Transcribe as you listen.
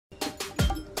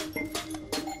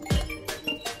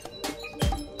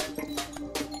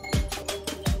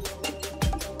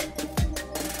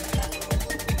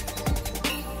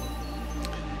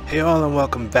Hey all, and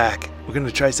welcome back. We're going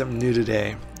to try something new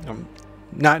today.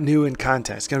 Not new in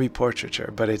content, it's going to be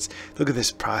portraiture, but look at this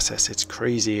process, it's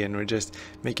crazy, and we're just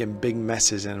making big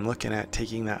messes, and I'm looking at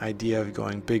taking that idea of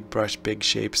going big brush, big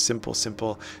shapes,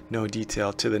 simple, no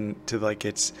detail to like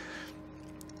its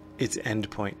end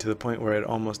point, to the point where it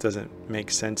almost doesn't make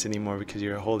sense anymore because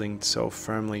you're holding so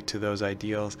firmly to those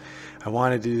ideals. I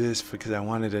wanted to do this because I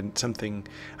wanted something.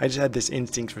 I just had this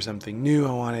instinct for something new.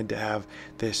 I wanted to have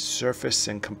this surface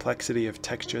and complexity of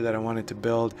texture that I wanted to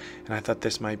build, and I thought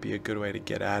this might be a good way to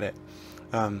get at it.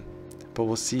 But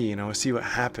we'll see, we'll see what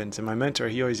happens. And my mentor,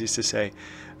 he always used to say,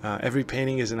 every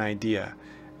painting is an idea.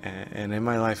 And in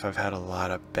my life, I've had a lot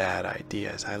of bad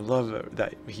ideas. I love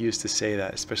that he used to say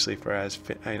that, especially for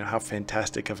how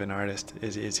fantastic of an artist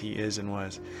he is and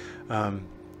was.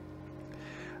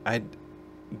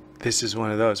 This is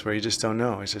one of those where you just don't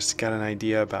know. It's just got an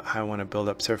idea about how I want to build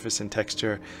up surface and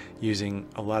texture using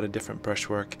a lot of different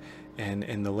brushwork,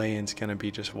 and the lay-in's going to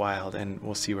be just wild, and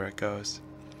we'll see where it goes.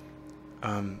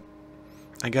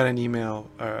 I got an email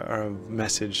or a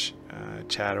message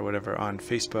chat or whatever on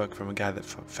Facebook from a guy that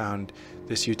found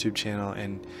this YouTube channel,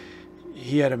 and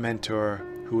he had a mentor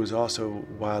who was also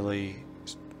wildly,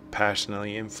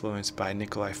 passionately influenced by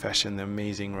Nikolai Feshin, the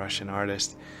amazing Russian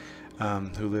artist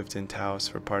who lived in Taos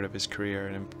for part of his career,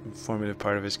 an informative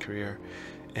part of his career.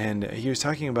 And he was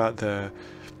talking about the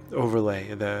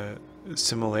overlay, the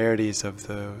similarities of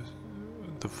the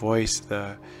voice,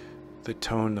 the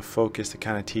tone, the focus, the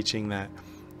kind of teaching that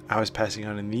I was passing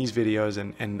on in these videos,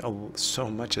 and so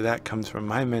much of that comes from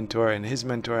my mentor, and his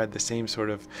mentor had the same sort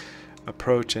of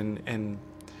approach, and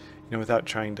without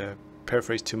trying to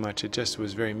paraphrase too much, it just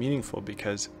was very meaningful,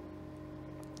 because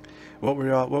what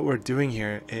we're doing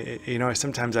here,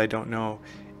 sometimes I don't know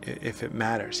if it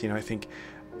matters. I think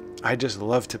I just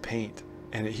love to paint,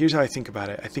 and here's how I think about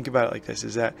it. I think about it like this: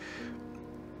 is that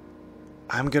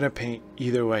I'm gonna paint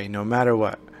either way, no matter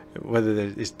what.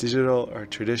 Whether it's digital or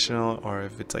traditional, or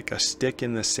if it's like a stick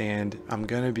in the sand, I'm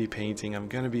gonna be painting, I'm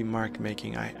gonna be mark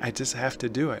making. I just have to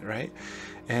do it, right?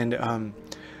 And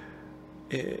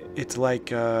it's like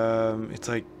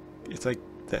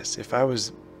this. If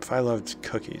I loved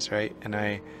cookies, right, and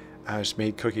I just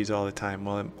made cookies all the time,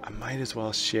 well, I might as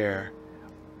well share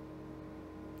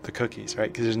the cookies, right?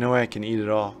 Because there's no way I can eat it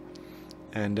all,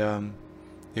 and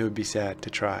it would be sad to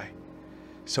try.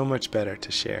 So much better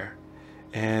to share.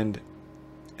 And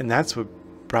that's what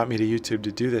brought me to YouTube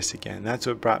to do this again. That's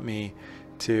what brought me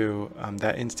to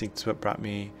that instinct. Is what brought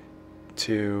me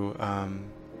to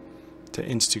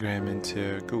Instagram and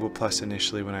to Google Plus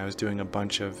initially, when I was doing a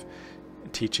bunch of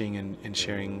teaching and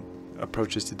sharing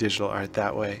approaches to digital art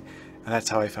that way. And that's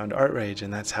how I found Art Rage,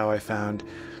 and that's how I found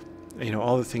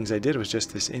all the things I did was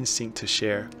just this instinct to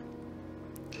share.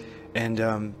 And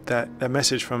that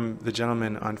message from the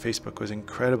gentleman on Facebook was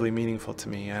incredibly meaningful to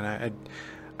me, and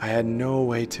I had no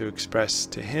way to express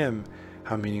to him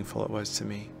how meaningful it was to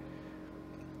me.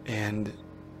 And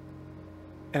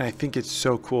I think it's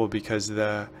so cool because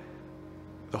the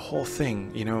whole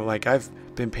thing, like I've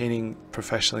been painting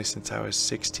professionally since I was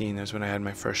 16. That's when I had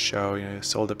my first show,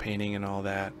 sold a painting and all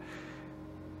that.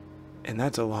 And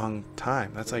that's a long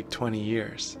time. That's like 20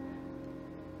 years.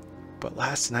 But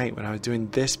last night when I was doing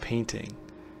this painting,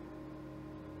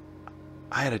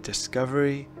 I had a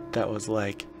discovery that was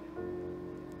like,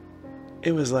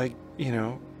 it was like,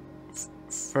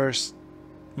 first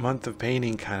month of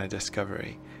painting kind of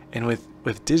discovery. And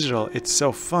with digital, it's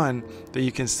so fun that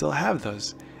you can still have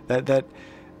those. I've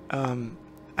been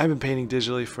painting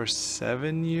digitally for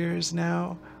 7 years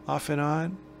now, off and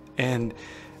on,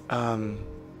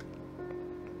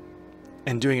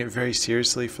 and doing it very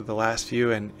seriously for the last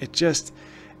few, and it just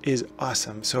is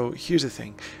awesome. So here's the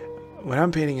thing: when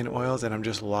I'm painting in oils and I'm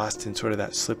just lost in sort of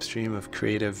that slipstream of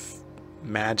creative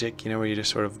magic, where you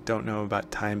just sort of don't know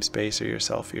about time, space, or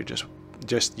yourself, you're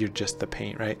just the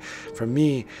paint, right? For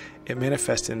me, it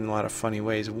manifests in a lot of funny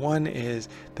ways. One is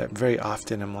that very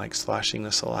often I'm like sloshing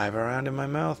the saliva around in my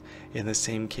mouth in the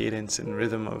same cadence and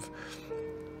rhythm of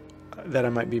that I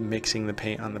might be mixing the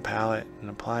paint on the palette and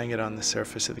applying it on the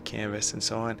surface of the canvas and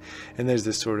so on. And there's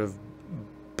this sort of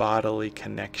bodily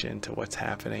connection to what's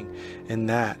happening. And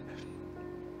that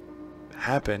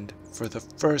happened for the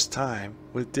first time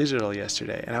with digital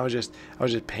yesterday. And I was just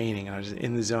painting, and I was just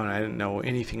in the zone. I didn't know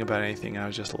anything about anything. I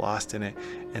was just lost in it.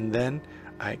 And then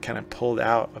I kind of pulled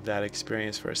out of that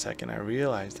experience for a second. I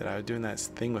realized that I was doing that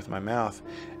thing with my mouth,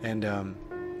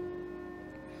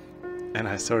 and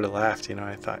I sort of laughed,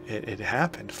 I thought it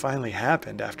happened, finally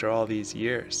happened after all these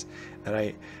years,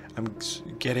 that I'm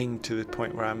getting to the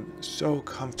point where I'm so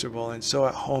comfortable and so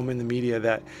at home in the media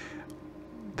that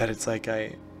it's like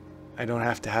I don't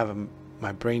have to have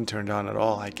my brain turned on at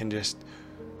all. I can just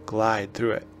glide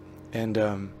through it. And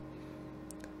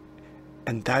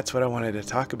that's what I wanted to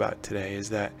talk about today, is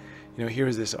that,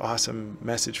 here's this awesome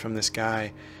message from this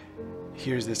guy.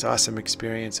 Here's this awesome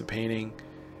experience of painting.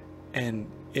 And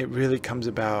it really comes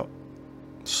about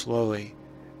slowly.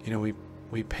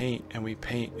 We paint and we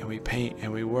paint and we paint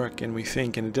and we work and we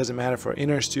think, and it doesn't matter if we're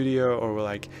in our studio or we're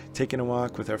like taking a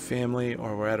walk with our family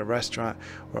or we're at a restaurant.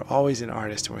 We're always an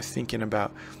artist, and we're thinking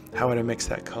about how would I mix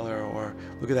that color, or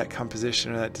look at that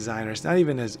composition or that designer. It's not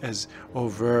even as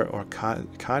overt or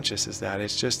conscious as that.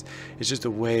 It's just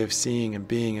a way of seeing and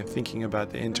being and thinking about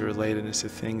the interrelatedness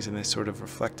of things in this sort of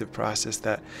reflective process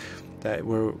that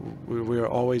we're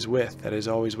always with, that is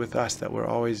always with us, that we're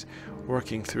always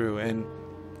working through.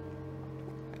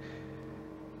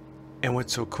 And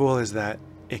what's so cool is that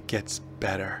it gets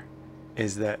better,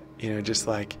 is that, just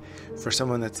like for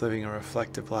someone that's living a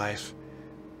reflective life,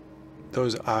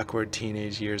 those awkward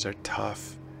teenage years are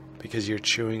tough because you're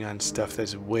chewing on stuff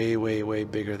that's way, way, way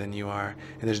bigger than you are.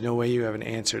 And there's no way you have an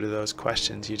answer to those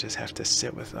questions. You just have to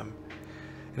sit with them.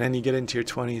 And then you get into your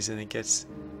 20s and it gets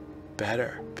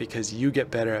better because you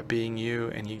get better at being you,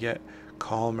 and you get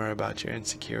calmer about your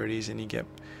insecurities, and you get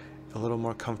a little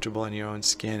more comfortable in your own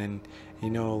skin, and you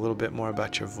know a little bit more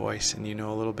about your voice, and you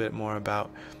know a little bit more about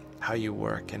how you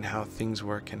work and how things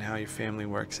work and how your family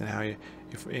works and how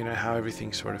how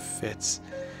everything sort of fits.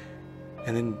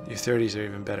 And then your 30s are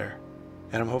even better.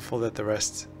 And I'm hopeful that the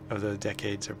rest of the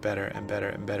decades are better and better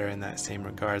and better in that same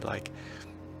regard, like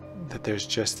that there's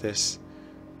just this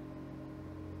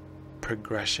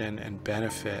progression and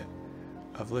benefit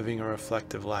of living a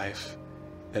reflective life,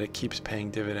 that it keeps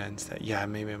paying dividends, that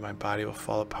maybe my body will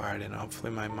fall apart and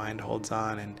hopefully my mind holds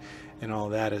on and all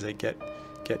that as I get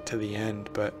to the end.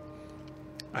 But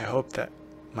I hope that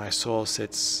my soul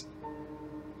sits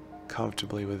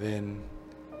comfortably within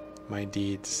my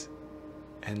deeds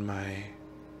and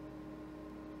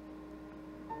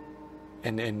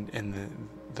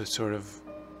the sort of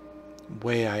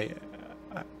way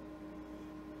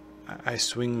I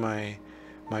swing my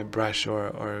brush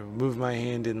or move my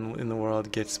hand in the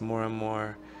world gets more and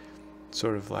more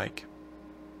sort of like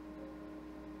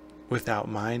without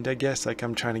mind, I guess. Like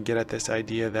I'm trying to get at this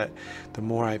idea that the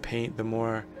more I paint, the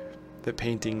more the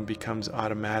painting becomes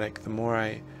automatic. The more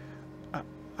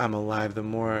I'm alive, the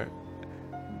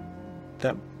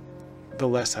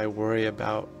less I worry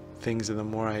about things, and the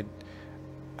more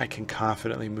I can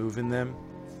confidently move in them.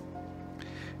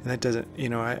 And that doesn't,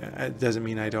 it doesn't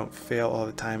mean I don't fail all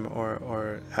the time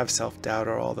or have self-doubt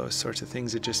or all those sorts of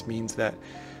things. It just means that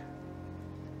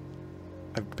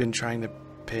I've been trying to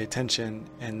pay attention,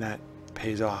 and that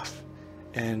pays off.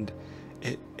 And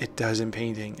it does in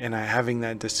painting. And having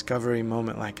that discovery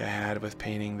moment like I had with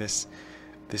painting this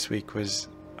week was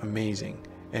amazing.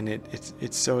 And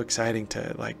it's so exciting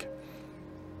to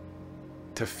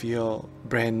feel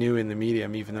brand new in the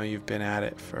medium, even though you've been at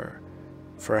it for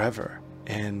forever.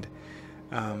 And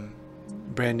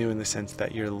brand new in the sense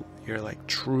that you're like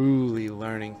truly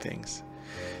learning things.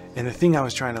 And the thing I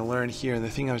was trying to learn here, and the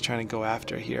thing I was trying to go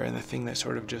after here, and the thing that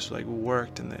sort of just like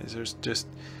worked and just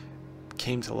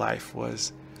came to life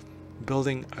was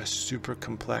building a super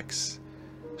complex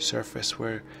surface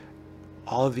where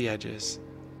all of the edges,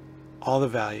 all the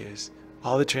values,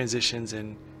 all the transitions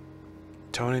in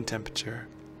tone and temperature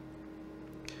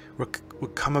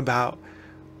would come about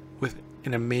with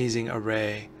an amazing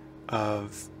array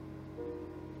of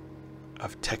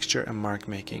texture and mark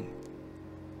making,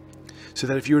 so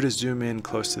that if you were to zoom in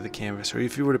close to the canvas, or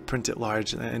if you were to print it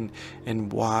large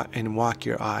and walk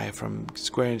your eye from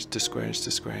square inch to square inch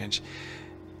to square inch,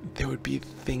 there would be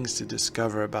things to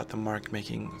discover about the mark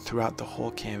making throughout the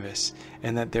whole canvas,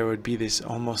 and that there would be this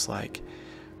almost like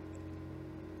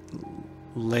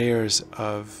layers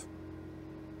of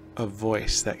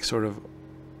voice that sort of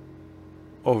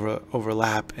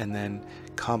overlap and then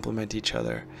complement each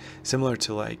other, similar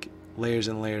to like layers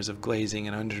and layers of glazing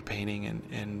and underpainting,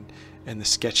 and the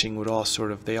sketching would all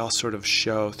sort of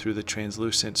show through the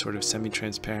translucent, sort of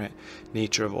semi-transparent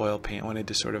nature of oil paint. I wanted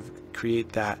to sort of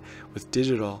create that with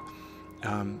digital,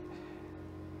 and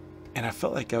I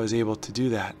felt like I was able to do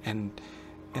that. And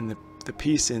the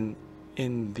piece in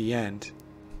the end,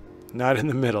 not in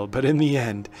the middle, but in the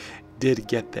end, did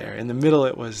get there. In the middle,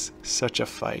 it was such a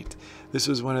fight. This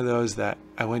was one of those that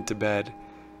I went to bed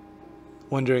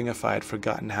wondering if I had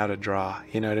forgotten how to draw.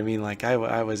 You know what I mean? Like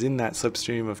I was in that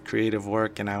slipstream of creative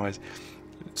work, and I was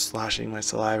sloshing my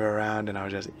saliva around, and I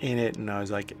was just in it, and I was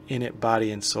like in it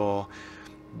body and soul.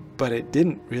 but it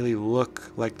didn't really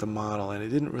look like the model, and it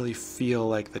didn't really feel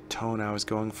like the tone I was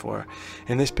going for.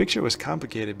 And this picture was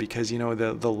complicated because, you know,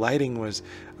 the lighting was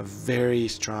a very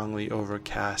strongly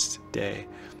overcast day,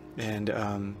 and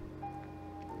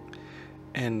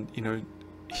you know,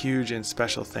 huge and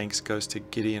special thanks goes to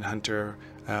Gideon Hunter,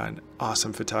 an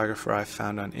awesome photographer I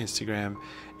found on Instagram,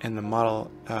 and the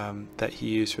model that he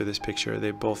used for this picture.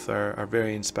 They both are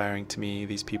very inspiring to me.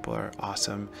 These people are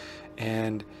awesome,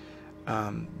 and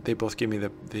they both gave me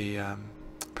the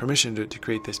permission to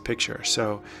create this picture.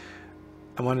 So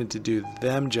I wanted to do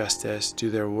them justice, do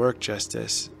their work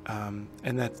justice,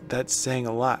 and that's saying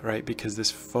a lot, right? Because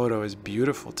this photo is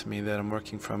beautiful to me that I'm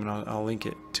working from, and I'll link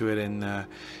it to it in the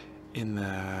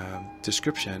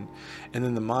description. And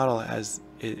then the model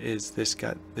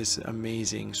got this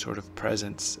amazing sort of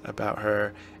presence about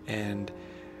her, and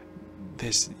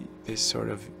this sort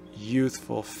of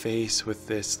youthful face with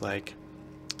this like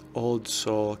old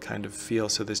soul kind of feel.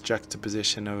 So this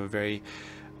juxtaposition of a very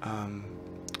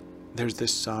there's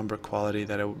this somber quality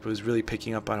that I was really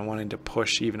picking up on and wanting to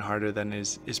push even harder than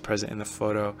is present in the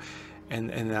photo,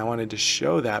 and I wanted to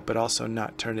show that, but also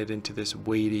not turn it into this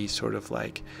weighty sort of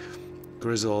like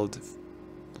grizzled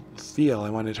feel. I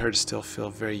wanted her to still feel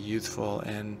very youthful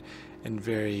and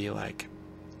very like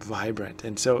vibrant,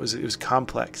 and so it was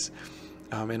complex,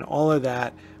 and all of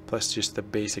that plus just the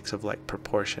basics of like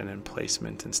proportion and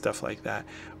placement and stuff like that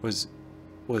was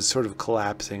sort of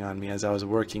collapsing on me as I was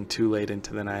working too late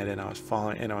into the night, and I was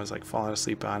falling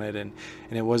asleep on it, and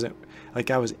it wasn't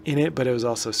like I was in it, but it was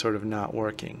also sort of not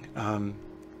working.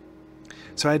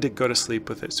 So I had to go to sleep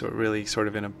with it, so it really sort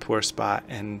of in a poor spot,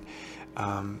 and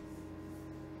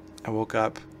I woke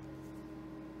up,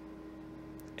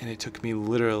 and it took me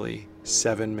literally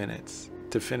 7 minutes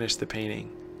to finish the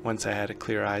painting once I had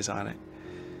clear eyes on it.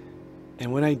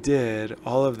 And when I did,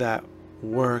 all of that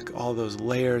work, all those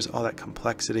layers, all that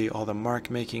complexity, all the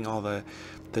mark making, all the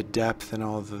depth, and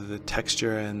all the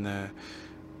texture, and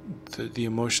the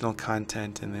emotional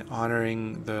content, and the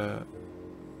honoring the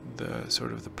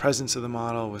sort of the presence of the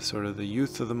model with sort of the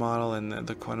youth of the model, and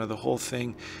the kind of the whole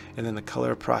thing, and then the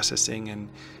color processing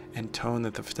and tone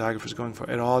that the photographer is going for,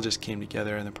 it all just came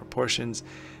together in the proportions.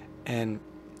 And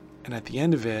at the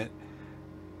end of it,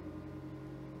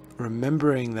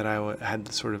 remembering that I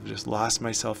had sort of just lost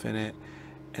myself in it,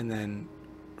 and then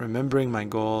remembering my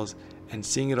goals and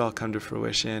seeing it all come to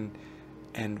fruition,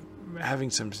 and having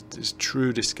some just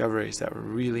true discoveries that were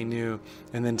really new,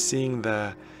 and then seeing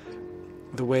the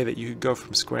way that you could go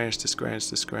from square inch to square inch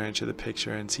to square inch of the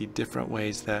picture and see different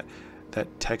ways that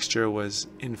texture was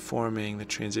informing the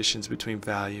transitions between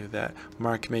value, that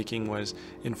mark making was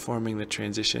informing the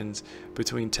transitions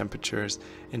between temperatures,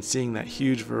 and seeing that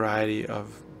huge variety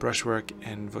of brushwork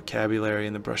and vocabulary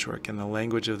in the brushwork and the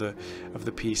language of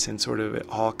the piece, and sort of it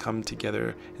all come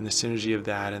together, and the synergy of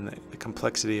that and the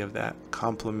complexity of that,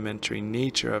 complementary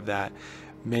nature of that,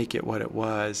 make it what it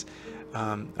was.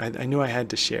 I knew I had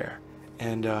to share,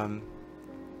 and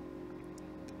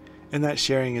that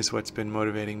sharing is what's been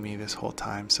motivating me this whole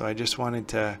time. So I just wanted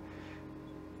to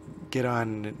get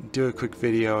on and do a quick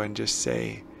video and just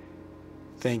say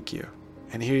thank you.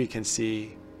 And here you can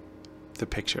see the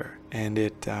picture, and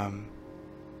it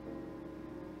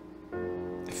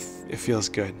feels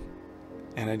good.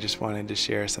 And I just wanted to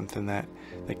share something that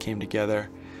came together.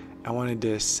 I wanted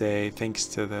to say thanks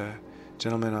to the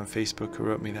gentleman on Facebook who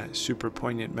wrote me that super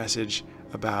poignant message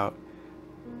about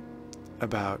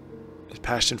his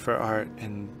passion for art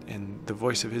and the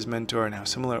voice of his mentor, and how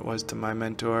similar it was to my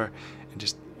mentor, and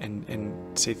just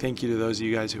and say thank you to those of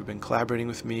you guys who've been collaborating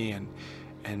with me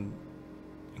and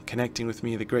connecting with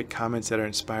me, the great comments that are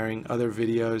inspiring other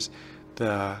videos,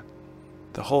 the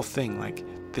whole thing. Like,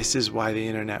 this is why the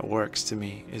internet works to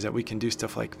me, is that we can do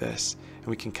stuff like this, and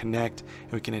we can connect,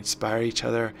 and we can inspire each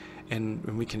other, and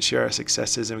we can share our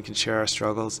successes, and we can share our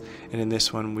struggles. And in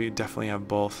this one, we definitely have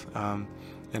both.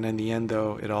 And in the end,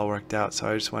 though, it all worked out. So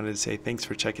I just wanted to say thanks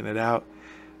for checking it out.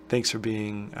 Thanks for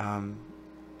being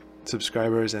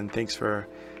subscribers, and thanks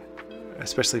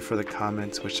especially for the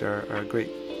comments, which are a great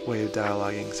way of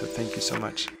dialoguing. So thank you so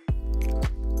much.